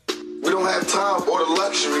We don't have time or the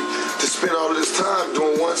luxury to spend all of this time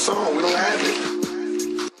doing one song. We don't have it.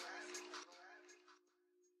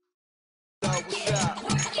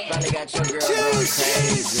 Got your girl going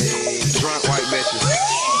crazy. Drunk white bitches.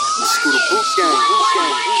 Kingskuda boot gang.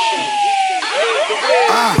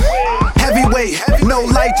 Heavyweight, no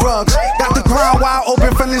light drugs. Got the ground wide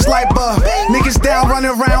open from this light bulb. Niggas down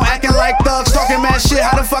running around acting like thugs. Talking mad shit,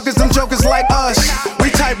 how the fuck is them jokers like us? We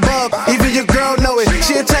type bug, even your girl know it.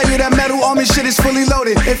 She'll tell you that metal on me shit is fully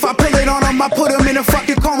loaded. If I pull it on him, I put him in a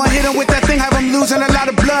fucking coma. Hit him with that thing, have him losing a lot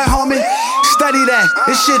of blood, homie. Study that,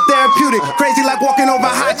 this shit therapeutic. Crazy like walking over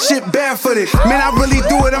hot shit barefooted. Man, I really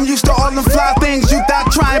do it, I'm used to all them fly things. You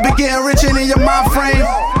thought trying, but getting richer in your mind frame.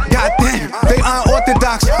 Goddamn, they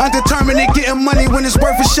unorthodox, undetermined and getting money when it's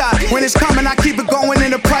worth a shot. When it's coming, I keep it going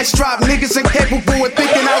and the price drop. Niggas incapable of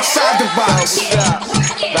thinking outside the box.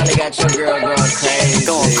 Probably got your girl going crazy.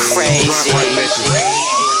 Going crazy. Drunk white bitches.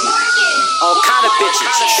 All kind of bitches.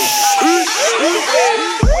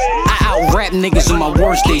 I out-rap niggas on my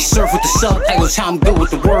worst days. Surf with the subtitles, how I'm good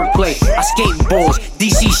with the wordplay. I skateboards,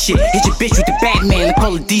 DC shit. Hit your bitch with the Batman, they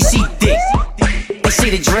call it DC dick. They say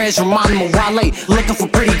the dreads remind them of Wale. Looking for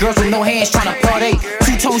pretty girls with no hands trying to party.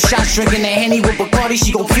 Two-tone shots, drinking that Henny with Bacardi.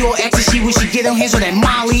 She gon' pure ecstasy when she get them hands on that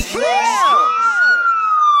Molly.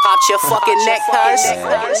 Pop your fucking neck, cuz.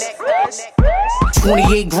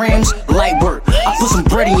 28 grams, light work. I put some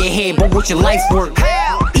bread in your head, but with your life work.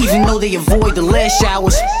 Even though they avoid the lead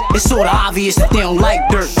showers, it's sorta obvious that they don't like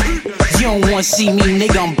dirt. You don't wanna see me,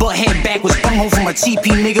 nigga. I'm butt head backwards, come home from a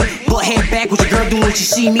TP, nigga. Butt head backwards, your girl doing what you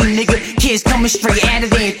see me, nigga. Kids coming straight out of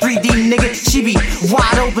there in 3D, nigga. She be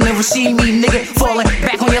wide open and receive me, nigga. Falling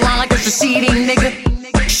back on your line like it's receding, nigga.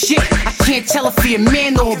 Shit, I can't tell if he a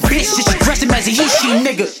man or a bitch, just address him as a he, she,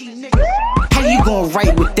 nigga. How you gon'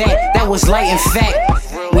 write with that? That was light in fact.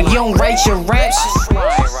 When you don't write your raps,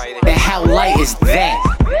 then how light is that?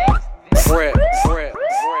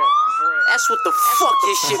 That's what the fuck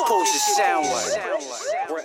this shit supposed to sound like.